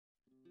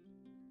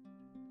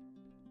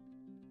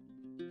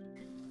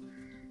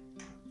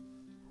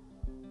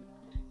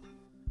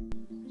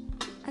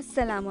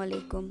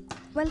Assalamualaikum.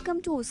 Welcome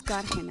to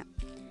Oskar Henna.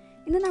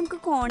 ഇന്ന് നമുക്ക്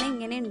കോൺ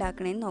എങ്ങനെ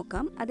ഉണ്ടാക്കണമെന്ന്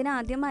നോക്കാം.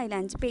 അതിനാദ്യം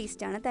മൈലാഞ്ചി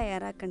പേസ്റ്റാണ്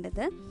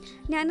തയ്യാറാക്കേണ്ടത്.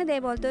 ഞാൻ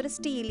ഇതേപോലത്തെ ഒരു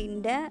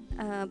സ്റ്റീലിൻ്റെ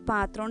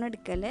പാത്രമാണ്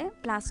എടുക്കൽ.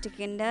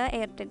 പ്ലാസ്റ്റിക്കിൻ്റെ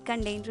എയർടൈറ്റ്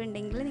കണ്ടെയ്നർ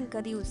ഉണ്ടെങ്കിൽ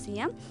നിങ്ങൾക്കത് യൂസ്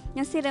ചെയ്യാം.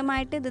 ഞാൻ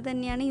സ്ഥിരമായിട്ട് ഇത്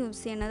തന്നെയാണ്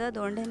യൂസ് ചെയ്യുന്നത്,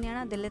 അതുകൊണ്ട് തന്നെയാണ്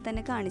അതിൽ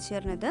തന്നെ കാണിച്ചു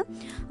തരുന്നത്.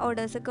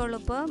 ഓർഡേഴ്സൊക്കെ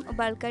ഉള്ളപ്പോൾ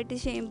ബൾക്കായിട്ട്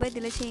ചെയ്യുമ്പോൾ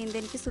ഇതിൽ ചെയ്യുന്നത്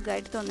എനിക്ക്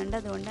സുഖമായിട്ട് തോന്നുന്നുണ്ട്,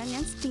 അതുകൊണ്ടാണ്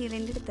ഞാൻ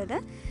സ്റ്റീലിൻ്റെ എടുത്തത്.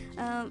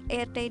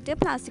 എയർടൈറ്റ്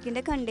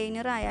പ്ലാസ്റ്റിക്കിൻ്റെ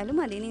കണ്ടെയ്നർ ആയാലും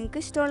മതി,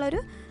 നിങ്ങൾക്ക്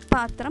ഇഷ്ടമുള്ളൊരു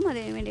പാത്രം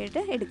അതിന്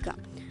വേണ്ടിയിട്ട് എടുക്കാം.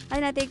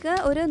 അതിനകത്തേക്ക്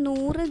ഒരു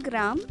 100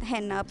 ഗ്രാം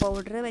ഹെന്ന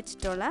പൗഡർ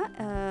വെച്ചിട്ടുള്ള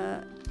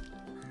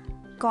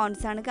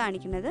കോൺസാണ്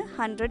കാണിക്കുന്നത്.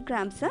 100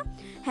 ഗ്രാംസ്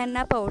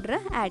ഹെന്ന പൗഡർ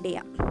ആഡ്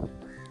ചെയ്യാം.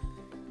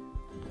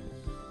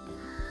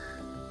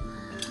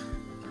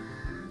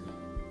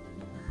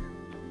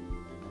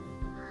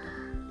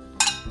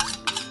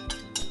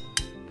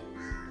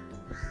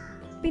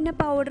 പിന്നെ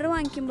പൗഡർ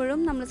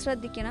വാങ്ങിക്കുമ്പോഴും നമ്മൾ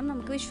ശ്രദ്ധിക്കണം,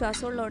 നമുക്ക്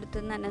വിശ്വാസമുള്ളിടത്ത്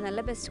തന്നെ നല്ല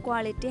ബെസ്റ്റ്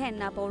ക്വാളിറ്റി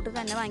ഹെന്ന പൗഡർ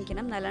തന്നെ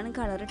വാങ്ങിക്കണം, നല്ലോണം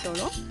കളർ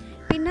ഇട്ടോളൂ.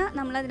 പിന്നെ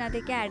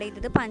നമ്മളതിനകത്തേക്ക് ആഡ്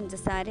ചെയ്തത്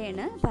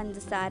പഞ്ചസാരയാണ്.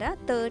 പഞ്ചസാര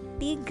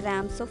 30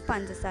 ഗ്രാംസ് ഓഫ്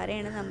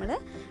പഞ്ചസാരയാണ് നമ്മൾ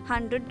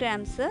 100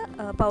 ഗ്രാംസ്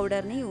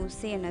പൗഡറിന് യൂസ്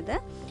ചെയ്യണത്.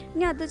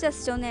 ഇനി അത്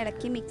ജസ്റ്റ് ഒന്ന്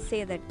ഇളക്കി മിക്സ്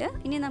ചെയ്തിട്ട്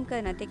ഇനി നമുക്ക്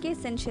അതിനകത്തേക്ക്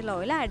എസെൻഷ്യൽ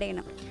ഓയിൽ ആഡ്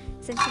ചെയ്യണം.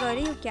 എസെൻഷ്യൽ ഓയിൽ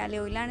യുക്കാലി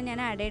ഓയിലാണ്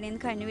ഞാൻ ആഡ്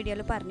ചെയ്യണമെന്ന് കഴിഞ്ഞ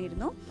വീഡിയോയിൽ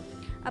പറഞ്ഞിരുന്നു.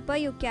 അപ്പോൾ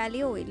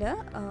യുക്കാലി ഓയിൽ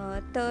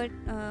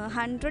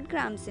 100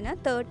 ഗ്രാംസിന്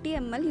 30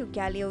 ml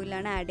യുക്കാലി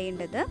ഓയിലാണ് ആഡ്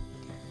ചെയ്യേണ്ടത്.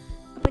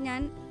 അപ്പോൾ ഞാൻ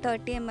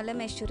 30 ml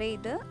മെഷർ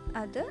ചെയ്ത്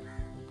അത്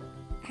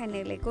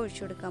ഹെന്നയിലേക്ക്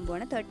ഒഴിച്ചു കൊടുക്കാൻ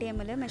പോവാണ്. 30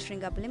 ml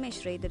മെഷറിംഗ് കപ്പിൽ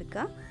മെഷർ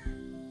ചെയ്തെടുക്കുക.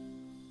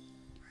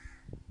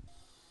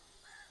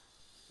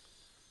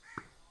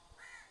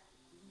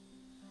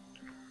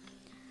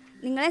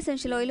 നിങ്ങൾ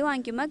എസെൻഷ്യൽ ഓയിൽ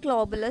വാങ്ങിക്കുമ്പോൾ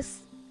ഗ്ലോബലസ്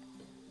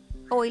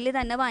ഓയിൽ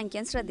തന്നെ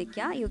വാങ്ങിക്കാൻ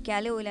ശ്രദ്ധിക്കുക.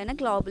 യുക്കാലി ഓയിൽ തന്നെ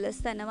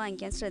ഗ്ലോബലസ് തന്നെ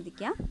വാങ്ങിക്കാൻ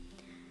ശ്രദ്ധിക്കുക.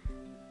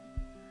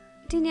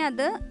 ഇനി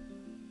അത്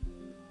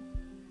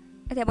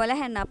ഇതേപോലെ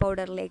ഹെന്ന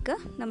പൗഡറിലേക്ക്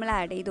നമ്മൾ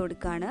ആഡ് ചെയ്ത്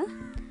കൊടുക്കുകയാണ്.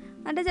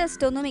 എന്നിട്ട്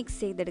ജസ്റ്റ് ഒന്ന് മിക്സ്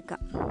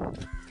ചെയ്തെടുക്കാം.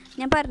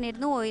 ഞാൻ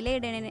പറഞ്ഞിരുന്നു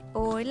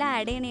ഓയിൽ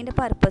ആഡ് ചെയ്യണതിൻ്റെ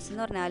പർപ്പസ്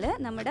എന്ന് പറഞ്ഞാൽ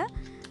നമ്മുടെ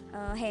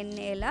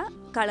ഹെന്നയില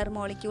കളർ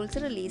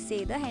മോളിക്യൂൾസ് റിലീസ്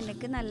ചെയ്ത്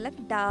ഹെന്നയ്ക്ക് നല്ല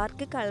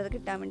ഡാർക്ക് കളർ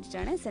കിട്ടാൻ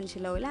വേണ്ടിയിട്ടാണ്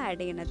എസെൻഷ്യൽ ഓയിൽ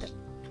ആഡ് ചെയ്യണത്.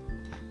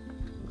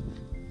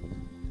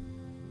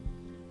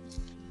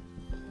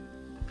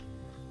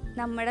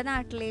 നമ്മുടെ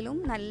നാട്ടിലും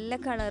നല്ല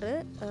കളറ്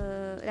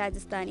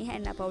രാജസ്ഥാനി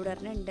ഹെന്ന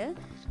പൗഡറിനുണ്ട്.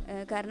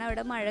 കാരണം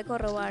അവിടെ മഴ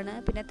കുറവാണ്,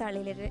 പിന്നെ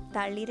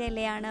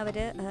തളിരിലയാണ് അവർ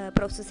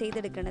പ്രോസസ്സ്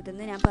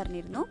ചെയ്തെടുക്കണതെന്ന് ഞാൻ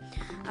പറഞ്ഞിരുന്നു.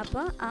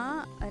 അപ്പോൾ ആ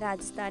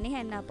രാജസ്ഥാനി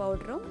ഹെന്ന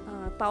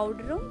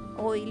പൗഡറും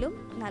ഓയിലും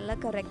നല്ല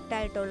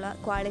കറക്റ്റായിട്ടുള്ള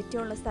ക്വാളിറ്റി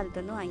ഉള്ള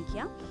സ്ഥലത്തുനിന്ന്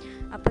വാങ്ങിക്കുക.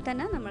 അപ്പോൾ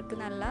തന്നെ നമുക്ക്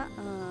നല്ല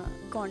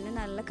കോണിന്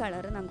നല്ല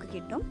കളറ് നമുക്ക്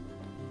കിട്ടും.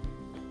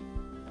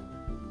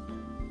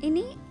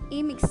 ഇനി ഈ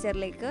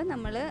മിക്സ്ചറിലേക്ക്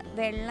നമ്മൾ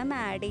വെള്ളം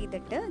ആഡ്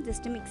ചെയ്തിട്ട്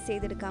ജസ്റ്റ് മിക്സ്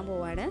ചെയ്തെടുക്കാൻ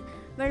പോവാണ്.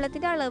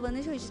 വെള്ളത്തിൻ്റെ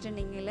അളവെന്ന്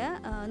ചോദിച്ചിട്ടുണ്ടെങ്കിൽ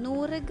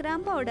 100 ഗ്രാം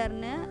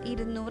പൗഡറിന്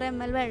 200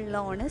 ml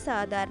വെള്ളമാണ്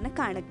സാധാരണ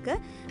കണക്ക്.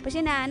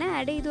 പക്ഷേ ഞാൻ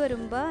ആഡ് ചെയ്ത്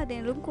വരുമ്പോൾ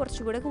അതിനും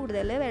കുറച്ചുകൂടെ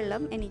കൂടുതൽ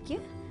വെള്ളം എനിക്ക്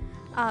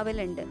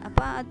ആവലുണ്ട്.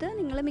 അപ്പോൾ അത്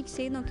നിങ്ങൾ മിക്സ്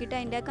ചെയ്ത് നോക്കിയിട്ട്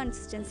അതിൻ്റെ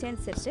കൺസിസ്റ്റൻസി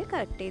അനുസരിച്ച്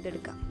കറക്റ്റ്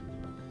ചെയ്തെടുക്കാം.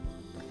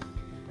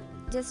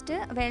 ജസ്റ്റ്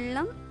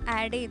വെള്ളം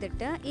ആഡ്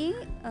ചെയ്തിട്ട്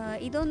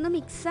ഇതൊന്ന്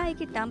മിക്സായി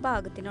കിട്ടാൻ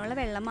പാകത്തിനുള്ള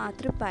വെള്ളം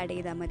മാത്രം ഇപ്പോൾ ആഡ്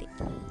ചെയ്താൽ മതി.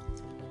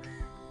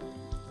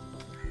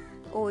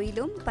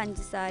 ഓയിലും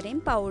പഞ്ചസാരയും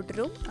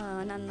പൗഡറും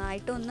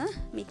നന്നായിട്ടൊന്ന്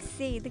മിക്സ്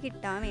ചെയ്ത്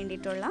കിട്ടാൻ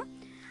വേണ്ടിയിട്ടുള്ള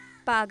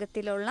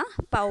പാകത്തിലുള്ള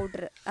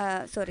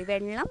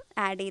വെള്ളം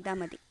ആഡ് ചെയ്താൽ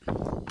മതി.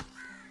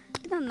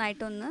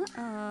 നന്നായിട്ടൊന്ന്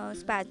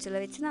സ്പാച്ചുല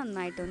വെച്ച്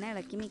നന്നായിട്ടൊന്ന്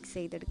ഇളക്കി മിക്സ്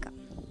ചെയ്തെടുക്കാം.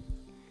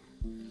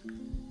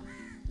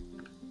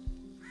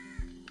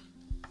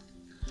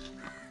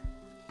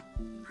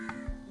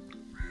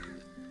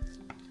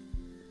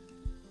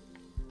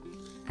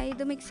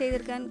 ഇത് മിക്സ്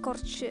ചെയ്തെടുക്കാൻ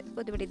കുറച്ച്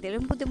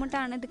ഇതിലും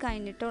ബുദ്ധിമുട്ടാണ്. ഇത്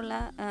കഴിഞ്ഞിട്ടുള്ള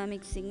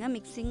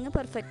മിക്സിങ്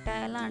പെർഫെക്റ്റ്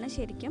ആയാലാണ്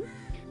ശരിക്കും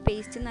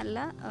പേസ്റ്റ് നല്ല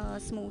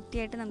സ്മൂത്തി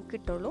ആയിട്ട് നമുക്ക്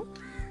കിട്ടുള്ളൂ.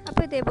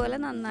 അപ്പോൾ ഇതേപോലെ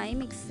നന്നായി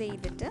മിക്സ്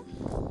ചെയ്തിട്ട്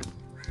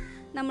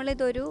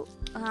നമ്മളിതൊരു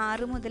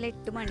 6 മുതൽ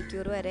 8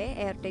 മണിക്കൂർ വരെ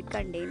എയർടൈറ്റ്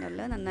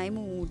കണ്ടെയ്നറിൽ നന്നായി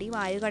മൂടി,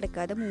 വായു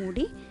കടക്കാതെ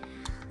മൂടി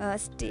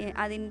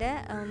അതിൻ്റെ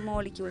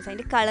മോളിക്യൂൾസ്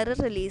അതിൻ്റെ കളർ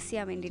റിലീസ്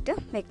ചെയ്യാൻ വേണ്ടിയിട്ട്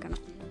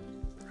വെക്കണം.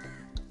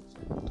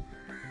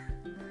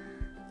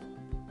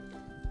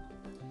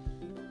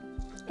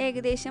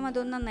 ഏകദേശം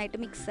അതൊന്ന് നന്നായിട്ട്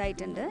മിക്സ്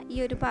ആയിട്ടുണ്ട്. ഈ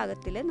ഒരു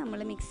പാകത്തിൽ നമ്മൾ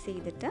മിക്സ്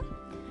ചെയ്തിട്ട്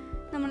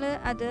നമ്മൾ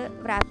അത്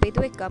റാപ്പ് ചെയ്ത്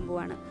വെക്കാൻ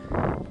പോവാണ്.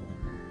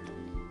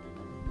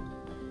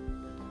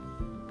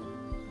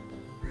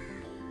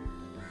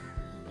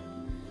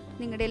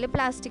 നിങ്ങളുടെ കയ്യിൽ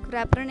പ്ലാസ്റ്റിക്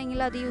റാപ്പർ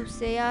ഉണ്ടെങ്കിൽ അത് യൂസ്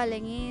ചെയ്യുക,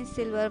 അല്ലെങ്കിൽ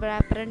സിൽവർ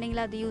റാപ്പർ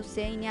ഉണ്ടെങ്കിൽ അത് യൂസ്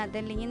ചെയ്യുക. ഇനി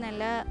അതല്ലെങ്കിൽ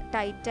നല്ല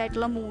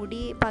ടൈറ്റായിട്ടുള്ള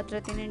മൂടി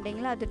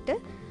പാത്രത്തിനുണ്ടെങ്കിൽ അതിട്ട്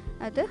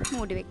അത്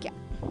മൂടി വയ്ക്കാം.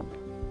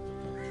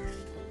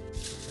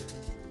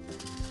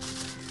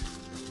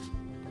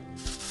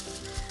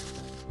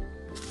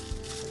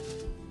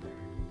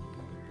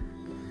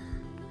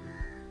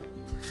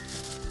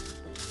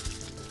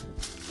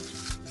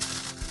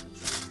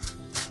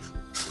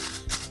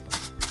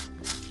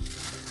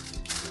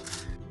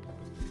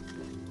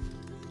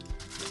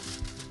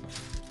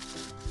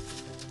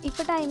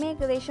 ഇപ്പോൾ ടൈം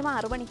ഏകദേശം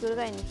 6 മണിക്കൂർ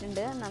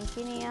കഴിഞ്ഞിട്ടുണ്ട്.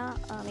 നമുക്കിനി ആ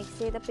മിക്സ്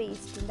ചെയ്ത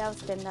പേസ്റ്റിൻ്റെ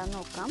അവസ്ഥ എന്താണെന്ന്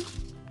നോക്കാം.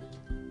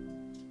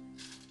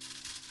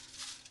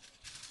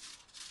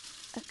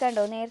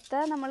 കണ്ടോ, നേരത്തെ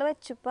നമ്മൾ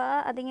വെച്ചപ്പോൾ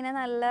അതിങ്ങനെ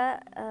നല്ല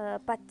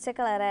പച്ച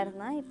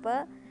കളറായിരുന്നു. ഇപ്പോൾ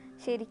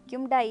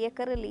ശരിക്കും ഡൈ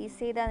ഒക്കെ റിലീസ്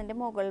ചെയ്ത് അതിൻ്റെ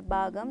മുകൾ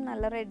ഭാഗം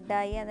നല്ല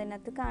റെഡായി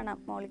അതിനകത്ത് കാണാം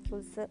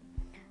മോളിക്യൂൾസ്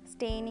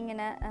സ്റ്റെയിൻ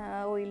ഇങ്ങനെ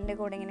ഓയിലിൻ്റെ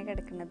കൂടെ ഇങ്ങനെ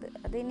കിടക്കുന്നത്.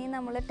 അതിനി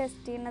നമ്മൾ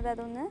ടെസ്റ്റ് ചെയ്യുന്നത്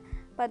അതൊന്ന്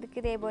പതുക്കെ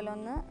ഇതേപോലെ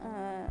ഒന്ന്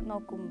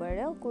നോക്കുമ്പോൾ,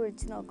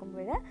 കുഴിച്ച്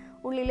നോക്കുമ്പോൾ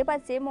ഉള്ളിൽ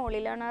പച്ചയും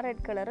മുകളിലാണ് ആ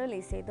റെഡ് കളർ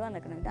റിലീസ് ചെയ്ത്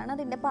വന്നിരിക്കുന്നത്. ഇതാണ്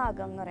അതിൻ്റെ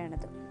പാകം എന്ന്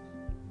പറയണത്.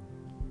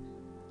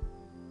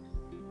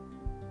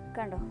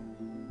 കണ്ടോ,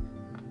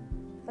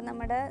 അപ്പോൾ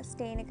നമ്മുടെ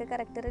സ്റ്റെയിനൊക്കെ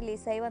കറക്റ്റ്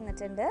റിലീസായി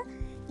വന്നിട്ടുണ്ട്.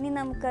 ഇനി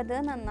നമുക്കത്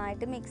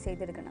നന്നായിട്ട് മിക്സ്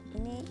ചെയ്തെടുക്കണം.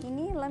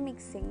 ഇനിയുള്ള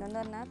മിക്സിങ് എന്ന്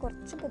പറഞ്ഞാൽ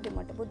കുറച്ച്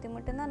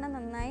ബുദ്ധിമുട്ടെന്ന് പറഞ്ഞാൽ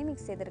നന്നായി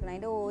മിക്സ് ചെയ്തെടുക്കണം.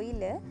 അതിൻ്റെ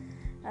ഓയിൽ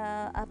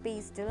ആ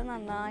പേസ്റ്റിൽ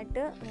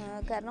നന്നായിട്ട്,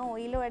 കാരണം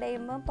ഓയിൽ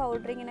ഉടയുമ്പോൾ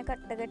പൗഡർ ഇങ്ങനെ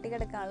കട്ടി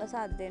കിടക്കാനുള്ള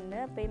സാധ്യതയുണ്ട്.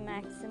 അപ്പോൾ ഈ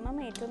മാക്സിമം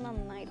ഏറ്റവും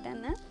നന്നായിട്ട്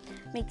തന്നെ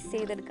മിക്സ്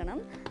ചെയ്തെടുക്കണം.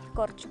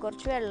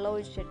 കുറച്ച് വെള്ളം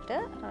ഒഴിച്ചിട്ട്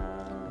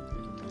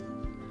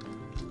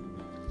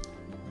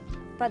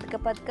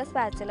പതുക്കെ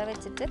സ്പാച്ചുല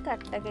വെച്ചിട്ട്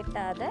കട്ട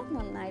കിട്ടാതെ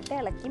നന്നായിട്ട്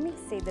ഇളക്കി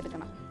മിക്സ്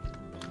ചെയ്തെടുക്കണം.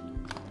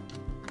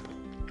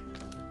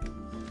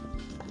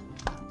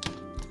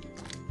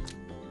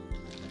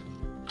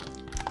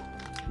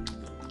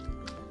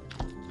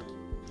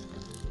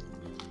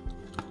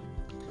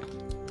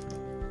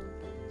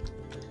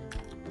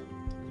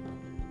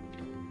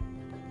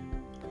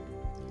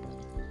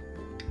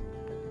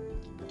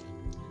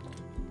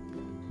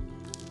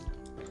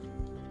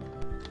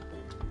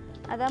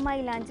 അത്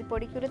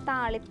മൈലാഞ്ചിപ്പൊടിക്കൊരു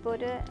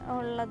താളിപ്പൊരു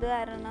ഉള്ളത്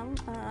കാരണം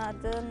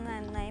അത്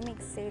നന്നായി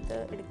മിക്സ് ചെയ്ത്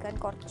എടുക്കാൻ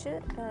കുറച്ച്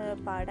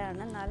പാടാണ്.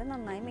 എന്നാലും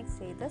നന്നായി മിക്സ്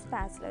ചെയ്ത്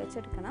സ്പാച്ചില വെച്ച്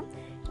എടുക്കണം.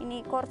 ഇനി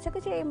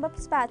കുറച്ചൊക്കെ ചെയ്യുമ്പോൾ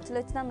സ്പാച്ചില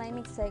വെച്ച് നന്നായി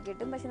മിക്സ് ആയി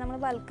കിട്ടും. പക്ഷെ നമ്മൾ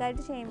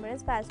ബൾക്കായിട്ട് ചെയ്യുമ്പോൾ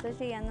സ്പാച്ചില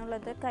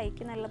ചെയ്യാന്നുള്ളത്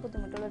കൈക്ക് നല്ല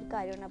ബുദ്ധിമുട്ടുള്ളൊരു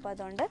കാര്യമാണ്. അപ്പോൾ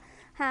അതുകൊണ്ട്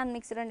ഹാൻഡ്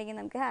മിക്സർ ഉണ്ടെങ്കിൽ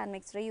നമുക്ക് ഹാൻഡ്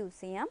മിക്സർ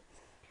യൂസ് ചെയ്യാം.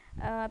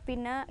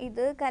 പിന്നെ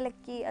ഇത്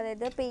കലക്കി,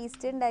 അതായത്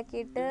പേസ്റ്റ്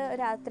ഉണ്ടാക്കിയിട്ട്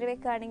രാത്രി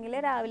വെക്കുകയാണെങ്കിൽ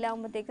രാവിലെ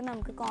ആകുമ്പോഴത്തേക്കും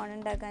നമുക്ക് കോൺ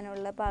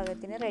ഉണ്ടാക്കാനുള്ള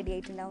പാകത്തിന് റെഡി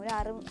ആയിട്ടുണ്ടാകും.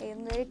 ഒരു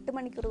 8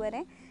 മണിക്കൂർ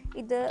വരെ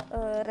ഇത്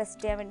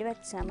റെസ്റ്റ് ചെയ്യാൻ വേണ്ടി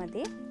വെച്ചാൽ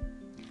മതി.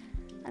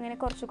 അങ്ങനെ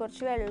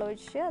കുറച്ച് വെള്ളം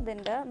ഒഴിച്ച്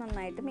അതിൻ്റെ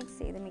നന്നായിട്ട് മിക്സ്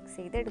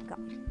ചെയ്ത്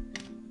എടുക്കാം.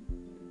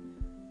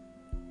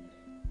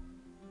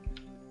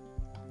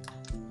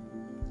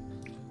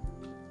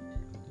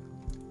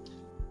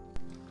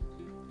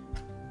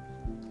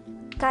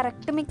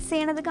 കറക്റ്റ് മിക്സ്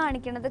ചെയ്യണത്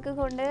കാണിക്കണതൊക്കെ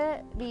കൊണ്ട്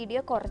വീഡിയോ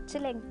കുറച്ച്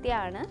ലെങ്തി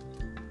ആണ്.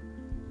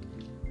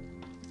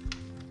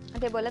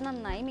 അതേപോലെ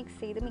നന്നായി മിക്സ്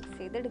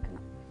ചെയ്ത്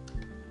എടുക്കണം.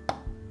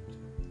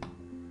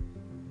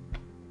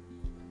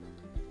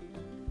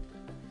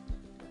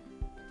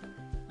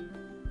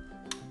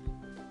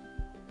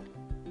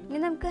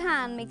 ഇനി നമുക്ക്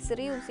ഹാൻഡ്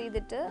മിക്സർ യൂസ്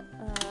ചെയ്തിട്ട്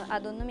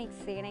അതൊന്ന്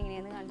മിക്സ് ചെയ്യണം.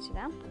 എങ്ങനെയാണെന്ന് കാണിച്ചു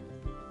തരാം.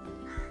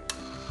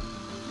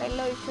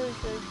 വെള്ളം ഒഴിച്ച്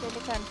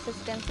അതിൻ്റെ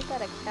കൺസിസ്റ്റൻസി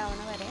കറക്റ്റ്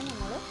ആവണ വരെ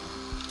നമ്മൾ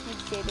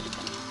മിക്സ്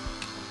ചെയ്തെടുക്കണം.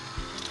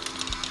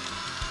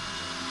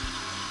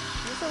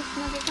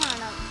 സൂക്ഷ്മൊക്കെ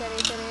കാണാം,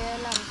 ചെറിയ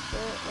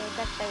ലംസ്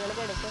കട്ടകൾ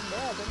കിടക്കുന്നുണ്ട്.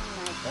 അത്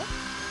നന്നായിട്ട്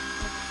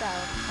മിക്സ്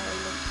ആവും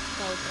ഓയിലും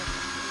പൗഡറൊക്കെ.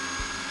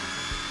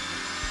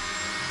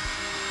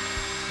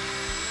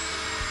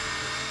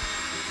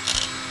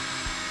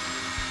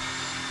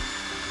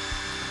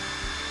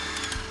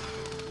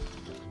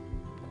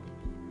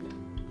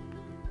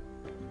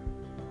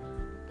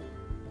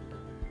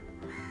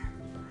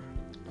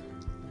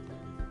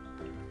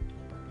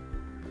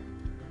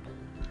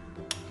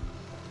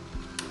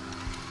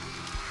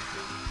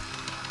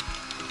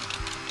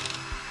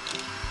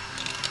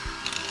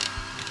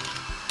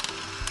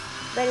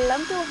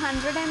 വെള്ളം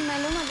 200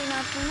 ml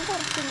അതിനകത്ത് നിന്ന്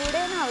കുറച്ചും കൂടെ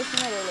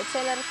ആവശ്യം വരുള്ളൂ.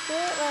 ചിലർക്ക്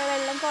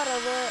വെള്ളം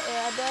കുറവ്,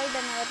 അത്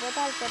ഇടുന്നവരുടെ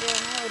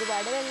താല്പര്യമാണ്.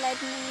 ഒരുപാട്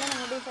വെള്ളമായിട്ടുണ്ടെങ്കിൽ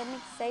നമ്മുടെ ഡിസൈൻ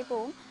മിക്സായി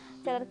പോവും.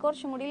 ചിലർക്ക്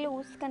കുറച്ചും കൂടി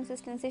ലൂസ്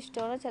കൺസിസ്റ്റൻസി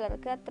ഇഷ്ടമാണ്,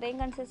 ചിലർക്ക് അത്രയും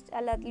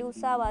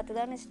ലൂസ്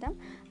ആവാത്തതാണ് ഇഷ്ടം.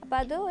 അപ്പോൾ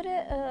അത്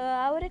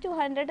ആ ഒരു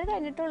 200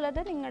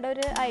 കഴിഞ്ഞിട്ടുള്ളത് നിങ്ങളുടെ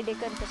ഒരു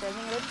ഐഡിയക്ക് അനുസരിച്ച്,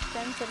 നിങ്ങളുടെ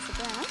ഇഷ്ടം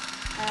അനുസരിച്ചിട്ട് വേണം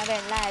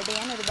വെള്ളം ആഡ്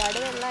ചെയ്യാൻ. ഒരുപാട്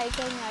വെള്ളമായി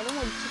കഴിഞ്ഞാലും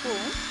ഒലിച്ചു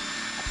പോവും.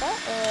 അപ്പോൾ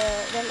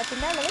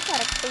വെള്ളത്തിൻ്റെ അളവ്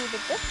കറക്റ്റ്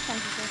ചെയ്തിട്ട്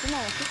കൺസിസ്റ്റൻസി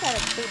നോക്കി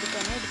കറക്റ്റ് ചെയ്തിട്ട്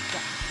തന്നെ എടുക്കുക.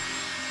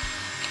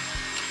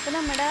 അപ്പോൾ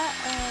നമ്മുടെ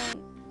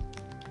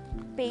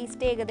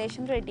പേസ്റ്റ്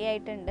ഏകദേശം റെഡി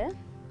ആയിട്ടുണ്ട്.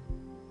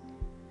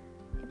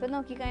 ഇപ്പോൾ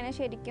നോക്കിക്കഴിഞ്ഞാൽ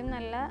ശരിക്കും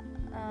നല്ല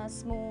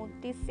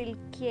സ്മൂത്തി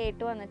സിൽക്കി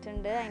ആയിട്ട്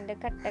വന്നിട്ടുണ്ട്. അതിൻ്റെ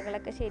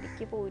കട്ടകളൊക്കെ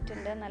ശരിക്കും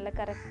പോയിട്ടുണ്ട്. നല്ല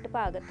കറക്റ്റ്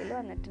പാകത്തിൽ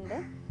വന്നിട്ടുണ്ട്.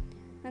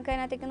 നമുക്ക്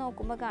അതിനകത്തേക്ക്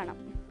നോക്കുമ്പോൾ കാണാം.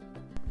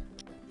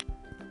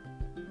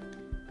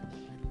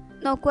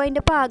 നോക്കൂ,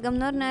 അതിൻ്റെ പാകം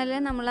എന്ന് പറഞ്ഞാൽ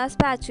നമ്മൾ ആ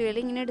സ്പാച്ചുവൽ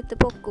ഇങ്ങനെ എടുത്ത്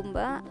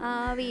പൊക്കുമ്പോൾ ആ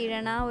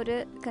വീഴണ ഒരു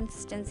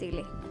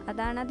കൺസിസ്റ്റൻസിയില്ലേ,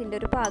 അതാണ് അതിൻ്റെ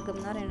ഒരു പാകം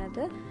എന്ന്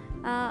പറയുന്നത്.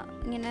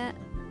 ഇങ്ങനെ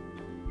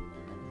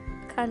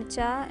കാണിച്ച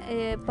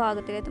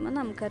പാകത്തിലെത്തുമ്പോൾ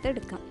നമുക്കത്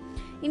എടുക്കാം.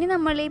 ഇനി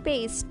നമ്മൾ ഈ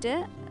പേസ്റ്റ്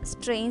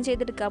സ്ട്രെയിൻ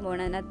ചെയ്തെടുക്കാൻ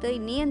പോകണം. അതിനകത്ത്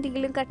ഇനി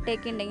എന്തെങ്കിലും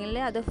കട്ടയൊക്കെ ഉണ്ടെങ്കിൽ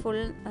അത് ഫുൾ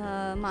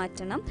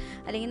മാറ്റണം.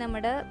 അല്ലെങ്കിൽ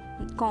നമ്മുടെ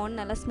കോൺ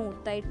നല്ല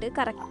സ്മൂത്തായിട്ട്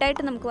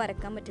കറക്റ്റായിട്ട് നമുക്ക്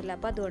വരക്കാൻ പറ്റില്ല.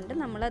 അപ്പോൾ അതുകൊണ്ട്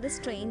നമ്മളത്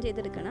സ്ട്രെയിൻ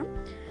ചെയ്തെടുക്കണം.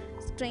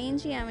 സ്ട്രെയിൻ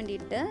ചെയ്യാൻ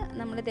വേണ്ടിയിട്ട്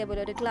നമ്മൾ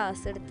ഇതേപോലെ ഒരു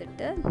ഗ്ലാസ്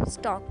എടുത്തിട്ട്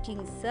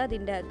സ്റ്റോക്കിങ്സ്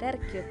അതിൻ്റെ അകത്ത്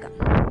ഇറക്കി വെക്കാം.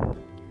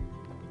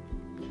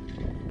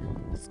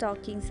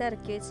 സ്റ്റോക്കിങ്സ്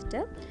ഇറക്കി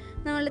വെച്ചിട്ട്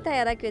നമ്മൾ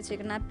തയ്യാറാക്കി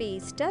വെച്ചിരിക്കുന്ന ആ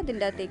പേസ്റ്റ്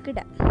അതിൻ്റെ അകത്തേക്ക്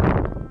ഇടാം.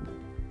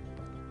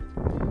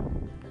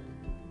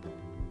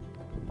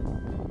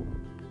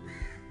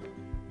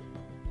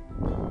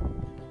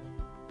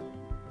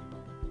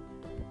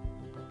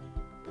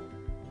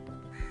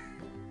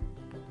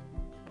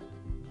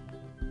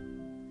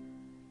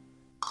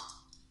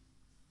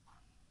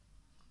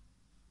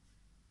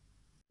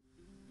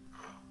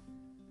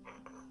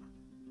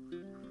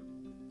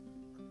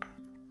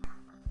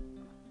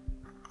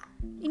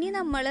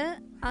 നമ്മൾ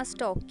ആ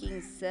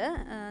സ്റ്റോക്കിങ്സ്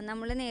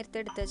നമ്മൾ നേരത്തെ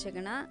എടുത്ത്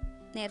വെച്ചേക്കണ,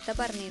 നേരത്തെ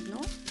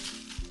പറഞ്ഞിരുന്നു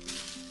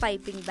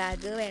പൈപ്പിംഗ്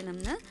ബാഗ്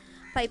വേണമെന്ന്.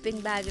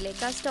 പൈപ്പിംഗ്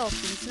ബാഗിലേക്ക് ആ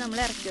സ്റ്റോക്കിങ്സ് നമ്മൾ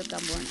ഇറക്കി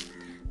വെക്കാൻ പോകണം.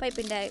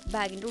 പൈപ്പിംഗ്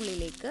ബാഗിൻ്റെ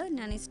ഉള്ളിലേക്ക്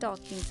ഞാൻ ഈ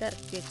സ്റ്റോക്കിങ്സ്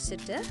ഇറക്കി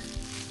വെച്ചിട്ട്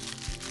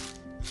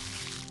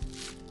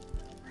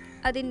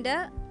അതിൻ്റെ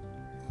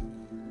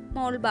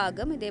മോൾ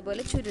ഭാഗം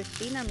ഇതേപോലെ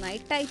ചുരുട്ടി നന്നായി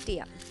ടൈറ്റ്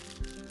ചെയ്യാം.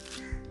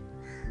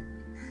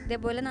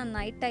 ഇതേപോലെ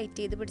നന്നായി ടൈറ്റ്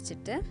ചെയ്ത്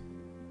പിടിച്ചിട്ട്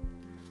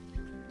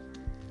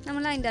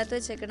നമ്മൾ അതിൻ്റെ അകത്ത്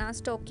വെച്ചേക്കണം ആ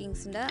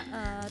സ്റ്റോക്കിങ്സിൻ്റെ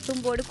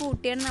തുമ്പോട്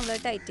കൂട്ടിയാണ് നമ്മൾ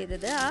ടൈറ്റ്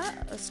ചെയ്തത്. ആ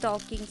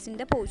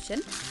സ്റ്റോക്കിങ്സിൻ്റെ പോർഷൻ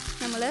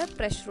നമ്മൾ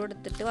പ്രഷർ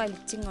കൊടുത്തിട്ട്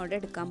വലിച്ചിങ്ങോട്ട്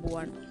എടുക്കാൻ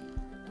പോവാണ്.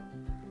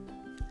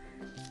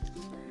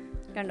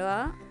 കണ്ടോ,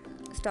 ആ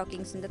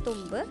സ്റ്റോക്കിങ്സിൻ്റെ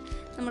തുമ്പ്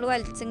നമ്മൾ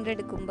വലിച്ചിങ്ങോട്ട്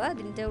എടുക്കുമ്പോൾ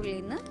അതിൻ്റെ ഉള്ളിൽ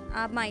നിന്ന്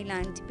ആ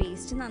മൈലാഞ്ചി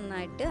പേസ്റ്റ്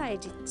നന്നായിട്ട്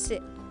അരിച്ച്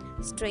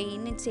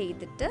സ്ട്രെയിൻ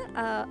ചെയ്തിട്ട്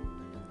ആ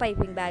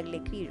പൈപ്പിംഗ്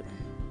ബാഗിലേക്ക് വീഴും.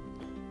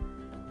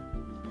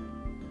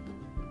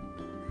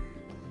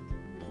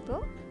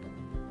 അപ്പോൾ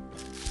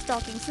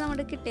സ്റ്റോക്കിങ്സ്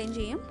നമ്മുടെ കിട്ടുകയും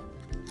ചെയ്യും,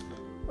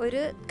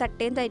 ഒരു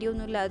കട്ടയും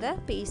തരിയൊന്നുമില്ലാതെ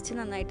പേസ്റ്റ്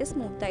നന്നായിട്ട്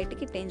സ്മൂത്തായിട്ട്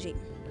കിട്ടുകയും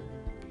ചെയ്യും.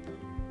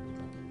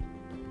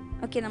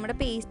 ഓക്കെ, നമ്മുടെ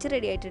പേസ്റ്റ്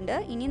റെഡി ആയിട്ടുണ്ട്.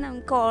 ഇനി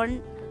നമുക്ക് കോൺ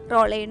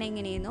റോൾ ചെയ്യണം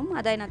എങ്ങനെയെന്നും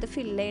അതിനകത്ത്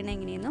ഫില്ല് ചെയ്യണം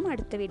എങ്ങനെയെന്നും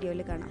അടുത്ത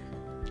വീഡിയോയിൽ കാണാം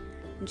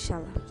ഇൻഷാ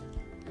അല്ലാ.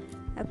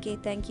 Okay,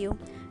 thank you.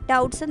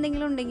 ഡൗട്ട്സ്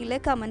എന്തെങ്കിലും ഉണ്ടെങ്കിൽ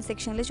കമൻറ്റ്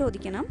സെക്ഷനിൽ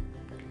ചോദിക്കണം.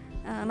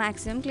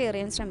 മാക്സിമം ക്ലിയർ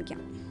ചെയ്യാൻ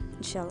ശ്രമിക്കാം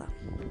ഇൻഷാ അല്ലാ.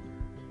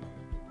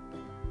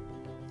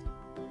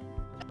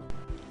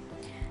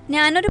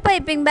 ഞാനൊരു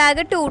പൈപ്പിംഗ്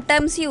ബാഗ് 2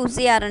 ടൈംസ് യൂസ്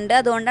ചെയ്യാറുണ്ട്.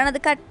 അതുകൊണ്ടാണ് അത്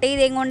കട്ട്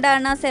ചെയ്തതും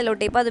കൊണ്ടാണ് ആ സെല്ലോ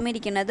ടേപ്പ് അതും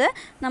ഇരിക്കുന്നത്.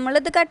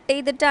 നമ്മളിത് കട്ട്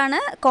ചെയ്തിട്ടാണ്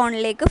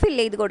കോണിലേക്ക്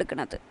ഫില്ല് ചെയ്ത്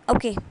കൊടുക്കുന്നത്.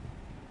 ഓക്കെ.